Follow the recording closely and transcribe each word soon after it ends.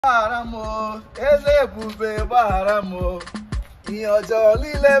Baramo, eze bube baramo, iyojo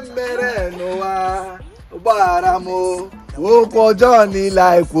lile mere noa. Baramo, oko Johnny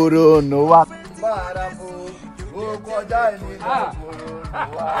like kuro noa. Baramo, oko Johnny like kuro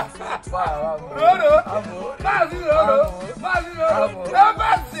noa. Roro, Roro.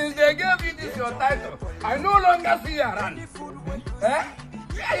 Ever since they gave you this your title, I no longer see you around. Eh?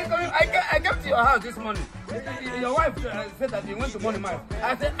 Yeah, you coming? I came to your house this morning. Your wife said that you went to money mass.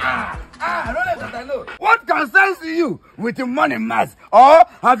 I said, I don't know that I know. What concerns you with the money mass? Or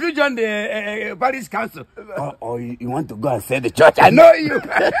have you joined the parish council? Or you want to go and say the church? I know you.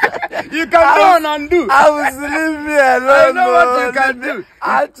 You can go on and do. I will leave me alone. I know what you can do.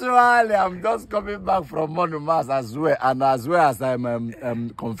 Actually, I'm just coming back from money mass as well, and as well as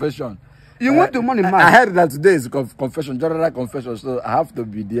I'm confession. You went to money mass? I heard that today is confession, general confession, so I have to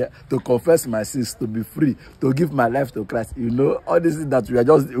be there to confess my sins, to be free, to give my life to Christ. You know, all this is that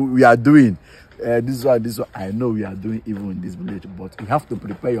we are doing. This one, I know we are doing even in this village, but you have to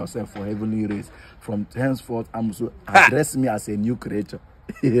prepare yourself for heavenly race. From henceforth, I'm so address me as a new creature.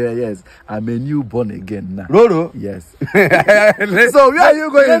 Yes, I'm a new born again now. Roro? Yes. So where are you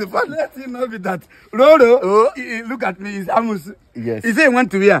going? Let him know that. Roro, look at me, he's Amos. Yes. He said he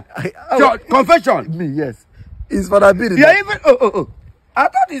went to here. Confession. Me, yes. It's for the bill. You're even, I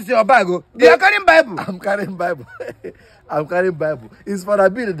thought it's your Bible. You are carrying Bible. I'm carrying Bible. I'm carrying Bible. It's for the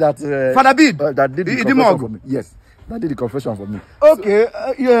bill that... Father Bid? That did the confession for me. Yes. That did the confession for me. Okay.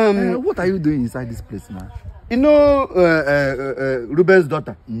 So, what are you doing inside this place, man? You know Ruben's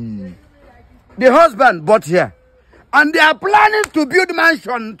daughter? The husband bought here. And they are planning to build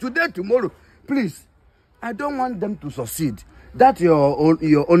mansion today, tomorrow. Please, I don't want them to succeed. That's your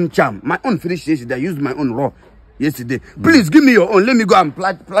own charm. My own finished yesterday. I used my own raw yesterday. Please give me your own. Let me go and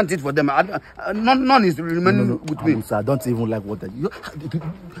plant it for them. None is remaining with me. I don't even like what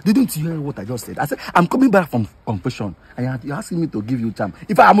didn't you hear what I just said? I said, I'm coming back from confession. And you're asking me to give you charm.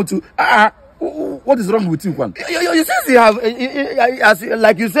 If I am to... what is wrong with you, Kwan? You since you have,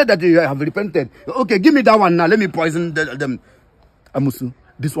 like you said that you have repented. Okay, give me that one now. Let me poison them. Amusu,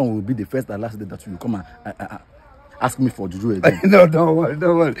 this one will be the first and last day that you will come and ask me for juju again. No, don't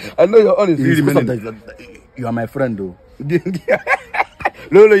worry. I know you're honest. You are my friend, though.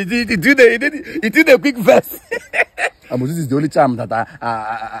 No, he did a quick verse. Amusu, this is the only charm that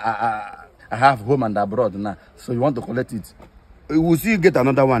I have home and abroad now. So you want to collect it? We'll see you get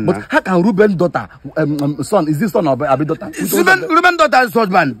another one. But how can Ruben's daughter, son, is this son or Abi daughter? Ruben's daughter's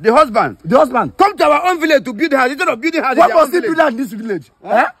husband, the husband, come to our own village to build a house instead of building a house. Why must he build in this village?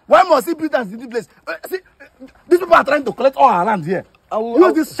 Why must he build in this place? See, these people are trying to collect all around here.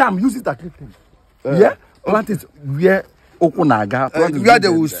 Use this sham, use it at anything. Yeah, plant it where Okunaga. Where they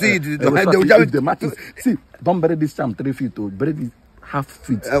will see the matters. See, don't bury this sham 3 feet, bury this. Half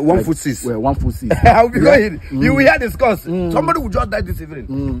feet. 1 foot 6. Well, 1 foot 6. I'll be going. You will hear this course. Somebody will just die this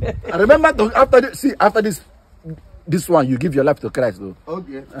evening. I remember after this one, you give your life to Christ, though.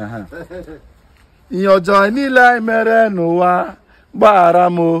 Okay. Your journey like mere noa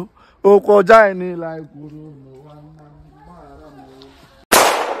baramo oko journey like guru noa.